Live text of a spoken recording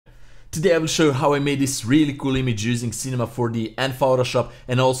Today I will show you how I made this really cool image using Cinema 4D and Photoshop,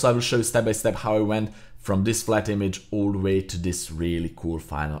 and also I will show you step by step how I went from this flat image all the way to this really cool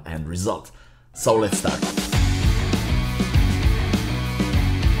final end result. So let's start.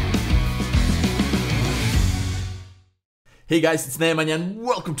 Hey guys, it's Nemanja and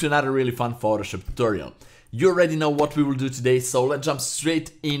welcome to another really fun Photoshop tutorial. You already know what we will do today, so let's jump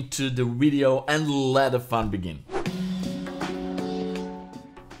straight into the video and let the fun begin.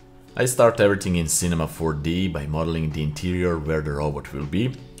 I start everything in Cinema 4D by modeling the interior where the robot will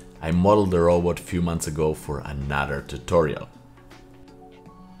be. I modeled the robot a few months ago for another tutorial.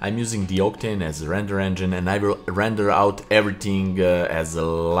 I'm using the Octane as a render engine, and I will render out everything as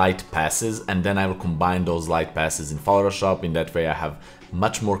light passes, and then I will combine those light passes in Photoshop. In that way I have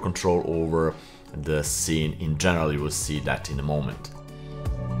much more control over the scene in general. You will see that in a moment.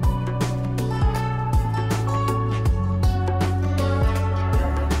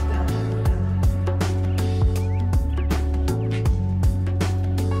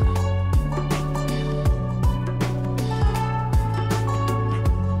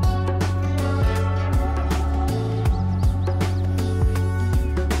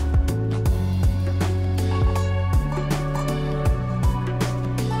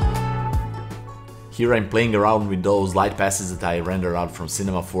 Here I'm playing around with those light passes that I rendered out from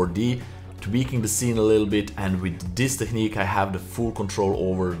Cinema 4D, tweaking the scene a little bit, and with this technique I have the full control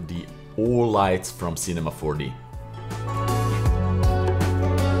over all lights from Cinema 4D.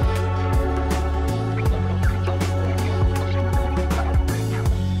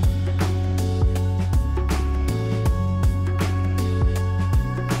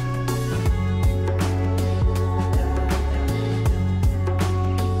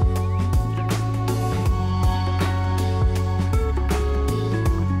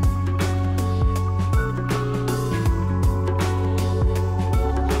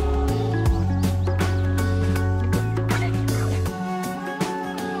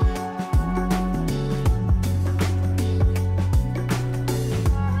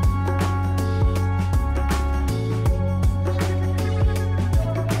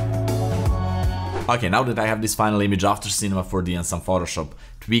 Okay, now that I have this final image after Cinema 4D and some Photoshop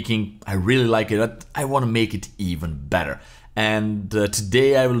tweaking, I really like it, but I want to make it even better. And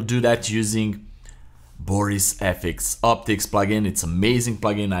today I will do that using Boris FX Optics plugin. It's an amazing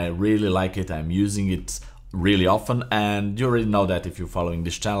plugin, I really like it, I'm using it really often, and you already know that if you're following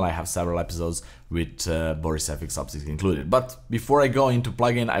this channel. I have several episodes with Boris FX Optics included. But before I go into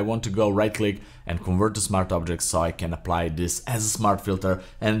plugin, I want to go right click and convert to smart objects so I can apply this as a smart filter,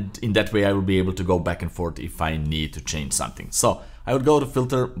 and in that way I will be able to go back and forth if I need to change something. So I will go to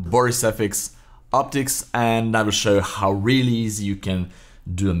filter Boris FX Optics, and I will show you how really easy you can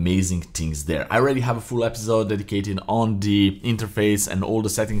do amazing things there. I already have a full episode dedicated on the interface and all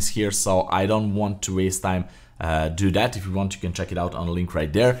the settings here, so I don't want to waste time do that. If you want, you can check it out on the link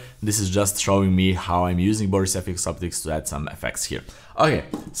right there. This is just showing me how I'm using Boris FX Optics to add some effects here. Okay,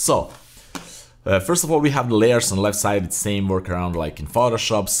 so first of all, we have the layers on the left side. It's same workaround like in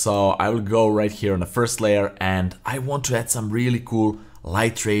Photoshop. So I will go right here on the first layer, and I want to add some really cool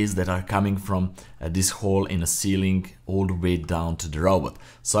light rays that are coming from this hole in the ceiling all the way down to the robot.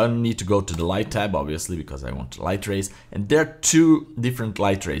 So I need to go to the light tab, obviously, because I want light rays, and there are two different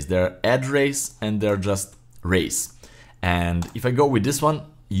light rays. There are edge rays and they're just rays. And if I go with this one,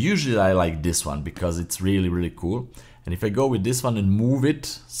 usually I like this one because it's really cool. And if I go with this one and move it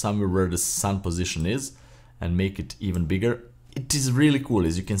somewhere where the sun position is and make it even bigger, it is really cool.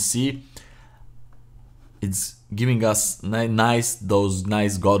 As you can see, it's giving us those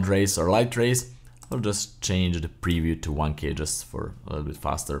nice God rays or light rays. I'll just change the preview to 1K just for a little bit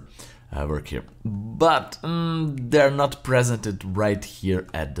faster work here. But they're not presented right here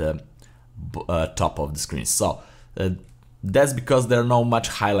at the top of the screen. So that's because there are not much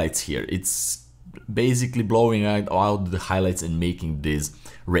highlights here. It's basically blowing out the highlights and making these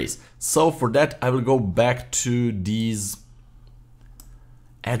rays. So for that I will go back to these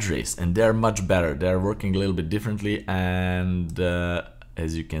edge rays, and they're much better. They're working a little bit differently, and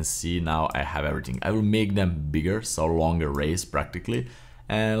as you can see now I have everything. I will make them bigger, so longer rays practically,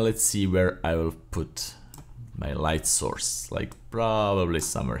 and let's see where I will put my light source, like probably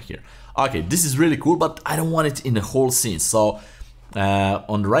somewhere here. Okay, this is really cool, but I don't want it in the whole scene. So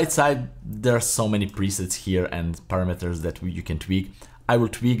on the right side there are so many presets here and parameters that you can tweak. I will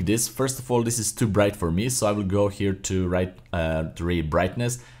tweak this. First of all, this is too bright for me, so I will go here to ray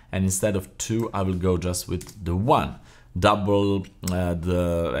brightness, and instead of 2 I will go just with the 1. Double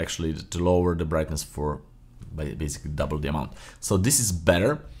to lower the brightness for basically double the amount. So this is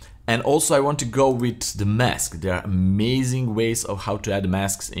better. And also I want to go with the mask. There are amazing ways of how to add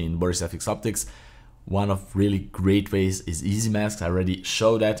masks in Boris FX Optics. One of really great ways is easy masks. I already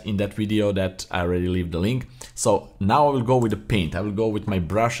showed that in that video that I already leave the link. So now I will go with the paint. I will go with my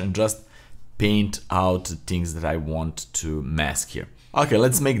brush and just paint out the things that I want to mask here. Okay,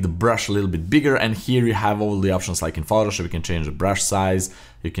 let's make the brush a little bit bigger, and here you have all the options like in Photoshop. You can change the brush size,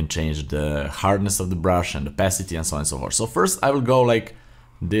 you can change the hardness of the brush and opacity and so on and so forth. So first I will go like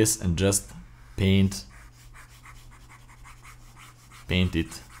this and just paint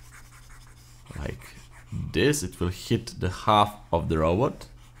it like this. It will hit the half of the robot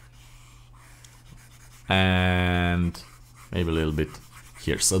and maybe a little bit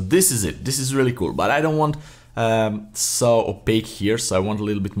here. So this is it. This is really cool, but I don't want so opaque here, so I want a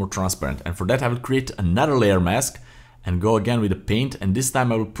little bit more transparent, and for that I will create another layer mask and go again with the paint, and this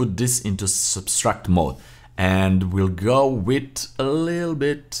time I will put this into subtract mode, and we'll go with a little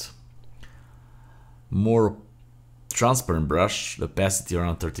bit more transparent brush, the opacity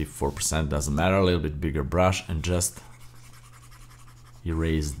around 34%, doesn't matter, a little bit bigger brush, and just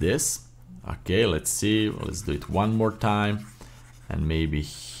erase this. Okay, let's see, let's do it one more time, and maybe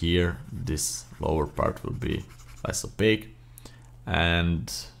here this lower part will be less opaque,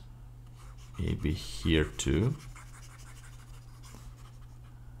 and maybe here too.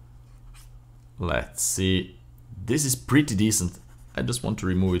 Let's see, this is pretty decent. I just want to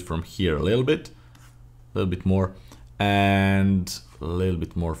remove it from here a little bit more, and a little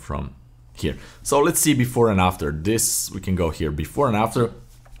bit more from here. So let's see before and after. This, we can go here, before and after.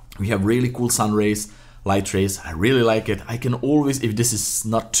 We have really cool sun rays, light rays. I really like it. I can always, if this is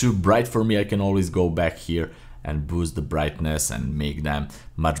not too bright for me, I can always go back here and boost the brightness and make them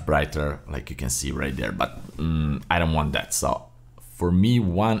much brighter, like you can see right there, but I don't want that. So for me,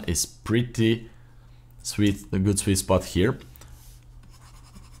 one is pretty sweet, a good sweet spot here.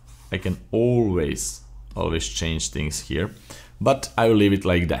 I can always change things here, but I will leave it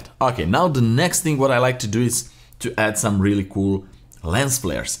like that. Okay, now the next thing what I like to do is to add some really cool lens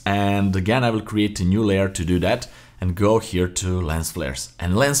flares, and again I will create a new layer to do that and go here to lens flares.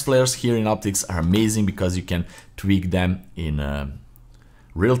 And lens flares here in optics are amazing because you can tweak them in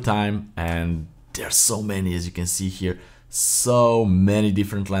real time, and there's so many, as you can see here, so many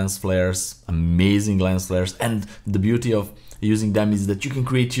different lens flares, amazing lens flares. And the beauty of using them is that you can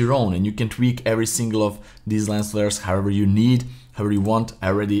create your own, and you can tweak every single of these lens flares however you need, however you want. I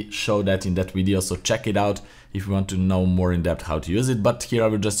already showed that in that video, so check it out if you want to know more in depth how to use it. But here I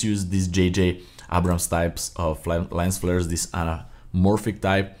will just use these JJ Abrams types of lens flares, this anamorphic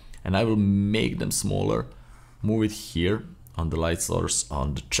type, and I will make them smaller, move it here on the light source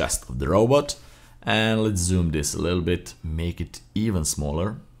on the chest of the robot, and let's zoom this a little bit, make it even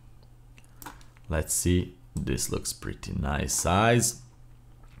smaller. Let's see, this looks pretty nice size.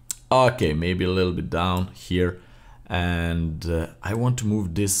 Okay, maybe a little bit down here, and I want to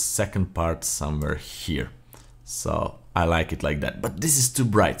move this second part somewhere here. So I like it like that, but this is too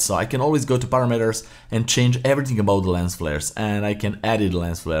bright, so I can always go to parameters and change everything about the lens flares, and I can edit the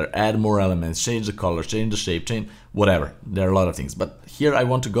lens flare, add more elements, change the color, change the shape, change whatever. There are a lot of things, but here I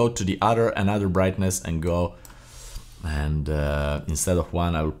want to go to the another brightness and go, and instead of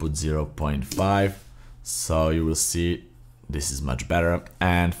 1 I will put 0.5, so you will see this is much better,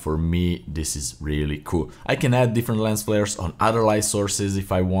 and for me this is really cool. I can add different lens flares on other light sources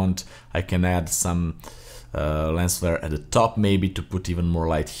if I want. I can add some lens flare at the top maybe to put even more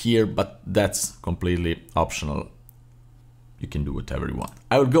light here, but that's completely optional. You can do whatever you want.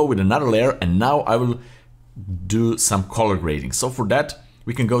 I will go with another layer, and now I will do some color grading. So for that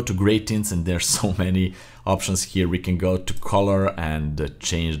we can go to gray tints, and there's so many options here. We can go to color and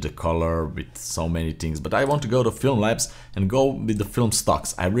change the color with so many things, but I want to go to film labs and go with the film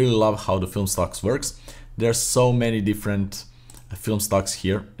stocks. I really love how the film stocks works. There's so many different film stocks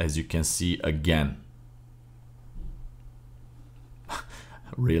here, as you can see again.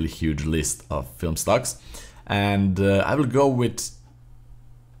 Really huge list of film stocks, and I will go with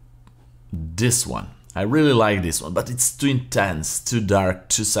this one. I really like this one, but it's too intense, too dark,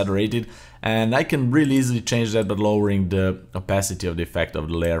 too saturated, and I can really easily change that by lowering the opacity of the effect of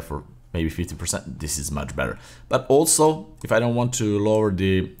the layer for maybe 50%. This is much better. But also, if I don't want to lower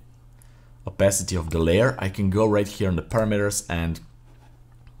the opacity of the layer, I can go right here on the parameters and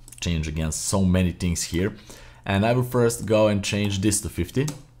change again so many things here. And I will first go and change this to 50,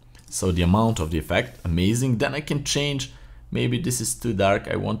 so the amount of the effect, amazing. Then I can change, maybe this is too dark,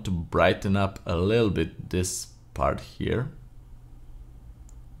 I want to brighten up a little bit this part here,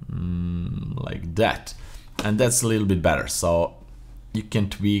 like that, and that's a little bit better. So you can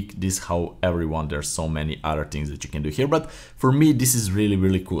tweak this however you want. There's so many other things that you can do here, but for me this is really,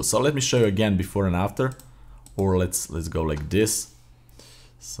 really cool. So let me show you again before and after, or let's go like this.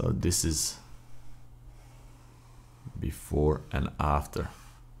 So this is before and after.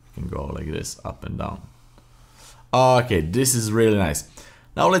 You can go like this, up and down. Okay, this is really nice.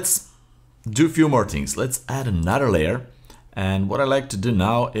 Now let's do a few more things. Let's add another layer. And what I like to do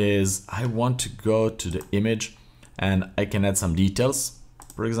now is I want to go to the image and I can add some details,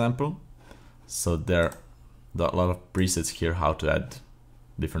 for example. So there are a lot of presets here how to add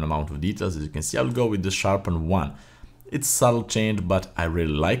different amount of details. As you can see, I'll go with the sharpen 1. It's subtle change, but I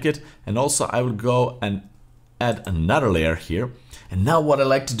really like it. And also I will go and add another layer here. And now what I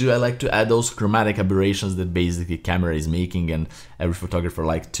like to do, I like to add those chromatic aberrations that basically camera is making, and every photographer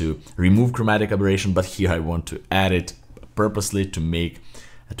like to remove chromatic aberration, but here I want to add it purposely to make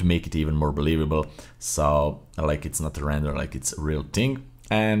it even more believable. So like it's not a render, like it's a real thing.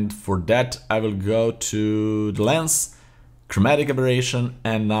 And for that I will go to the lens, chromatic aberration,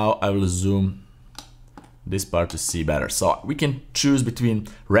 and now I will zoom this part to see better. So we can choose between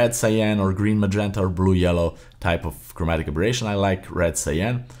red cyan or green magenta or blue yellow type of chromatic aberration. I like red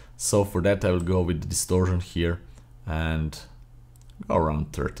cyan, so for that I will go with the distortion here and go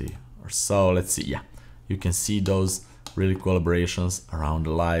around 30 or so. Let's see, yeah, you can see those really cool aberrations around the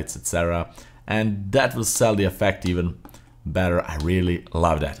lights, etc. And that will sell the effect even better. I really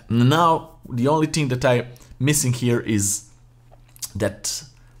love that. Now the only thing that I'm missing here is that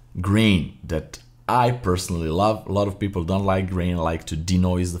grain that I personally love. A lot of people don't like grain, like to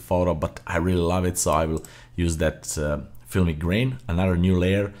denoise the photo, but I really love it, so I will use that filmic grain, another new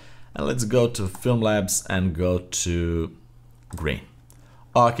layer. And let's go to Film Labs and go to grain.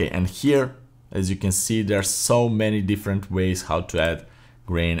 Okay, and here, as you can see, there's so many different ways how to add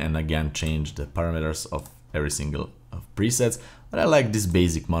grain and again change the parameters of every single of presets. But I like this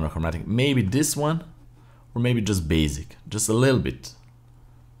basic monochromatic, maybe this one, or maybe just basic, just a little bit.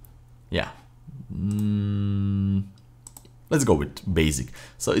 Yeah. Let's go with basic.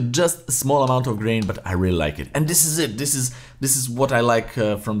 So it's just a small amount of grain, but I really like it. And this is it. This is what I like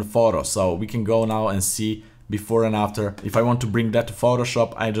from the photo. So we can go now and see before and after. If I want to bring that to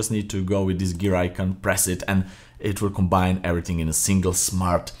Photoshop, I just need to go with this gear icon, press it, and it will combine everything in a single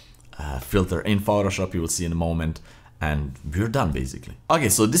smart filter in Photoshop. You will see in a moment, and we're done basically. Okay,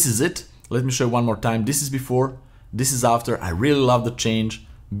 so this is it. Let me show you one more time. This is before, this is after. I really love the change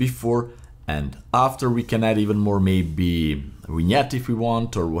before and after. We can add even more, maybe vignette if we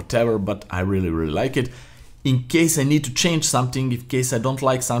want or whatever, but I really like it. In case I need to change something, in case I don't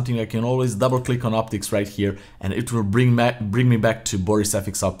like something, I can always double click on optics right here and it will bring me back to Boris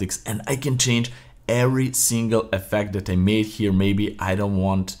FX Optics, and I can change every single effect that I made here. Maybe I don't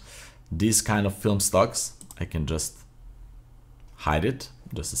want this kind of film stocks, I can just hide it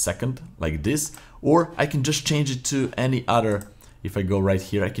just a second like this, or I can just change it to any other. If I go right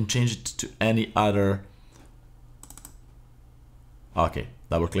here, I can change it to any other. Okay,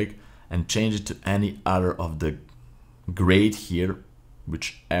 double click and change it to any other of the grade here,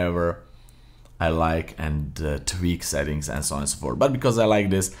 whichever I like, and tweak settings and so on and so forth. But because I like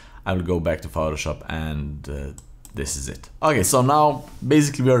this, I will go back to Photoshop and this is it. Okay, so now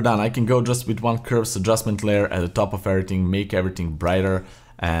basically we are done. I can go just with one curves adjustment layer at the top of everything, make everything brighter,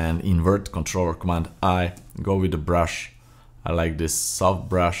 and invert Control or Command I, go with the brush. I like this soft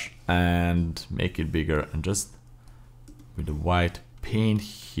brush and make it bigger, and just with the white paint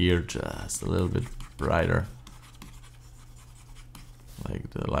here just a little bit brighter, like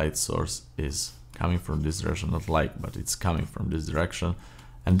the light source is coming from this direction, not like, but it's coming from this direction,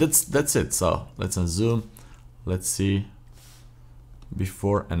 and that's it. So let's unzoom, let's see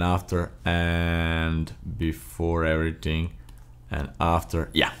before and after, and before everything and after.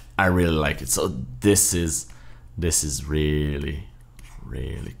 Yeah, I really like it. So this is really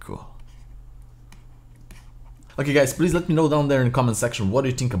cool. Okay guys, please let me know down there in the comment section what do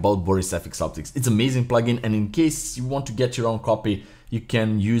you think about Boris FX Optics. It's an amazing plugin, and in case you want to get your own copy, you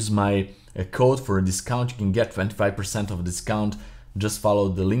can use my code for a discount. You can get 25% of a discount. Just follow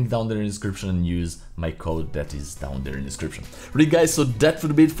the link down there in the description and use my code that is down there in the description. Really guys, so that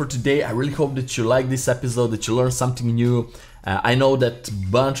would be it for today. I really hope that you like this episode, that you learned something new. I know that a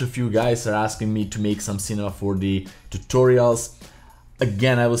bunch of you guys are asking me to make some Cinema 4D tutorials.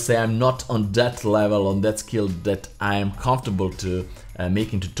 Again, I will say I'm not on that level, on that skill that I am comfortable to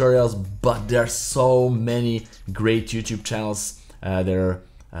making tutorials, but there are so many great YouTube channels that are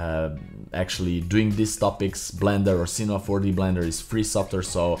actually doing these topics. Blender or Cinema 4D Blender is free software,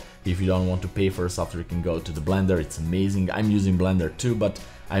 so if you don't want to pay for a software, you can go to the Blender. It's amazing. I'm using Blender too, but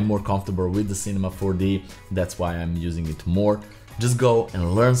I'm more comfortable with the Cinema 4D. That's why I'm using it more. Just go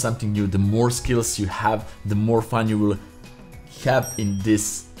and learn something new. The more skills you have, the more fun you will have in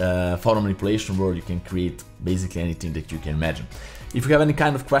this photo manipulation world. You can create basically anything that you can imagine. If you have any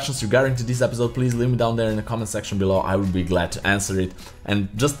kind of questions regarding to this episode, please leave me down there in the comment section below. I will be glad to answer it. And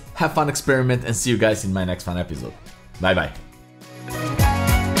just have fun, experiment, and see you guys in my next fun episode. Bye bye.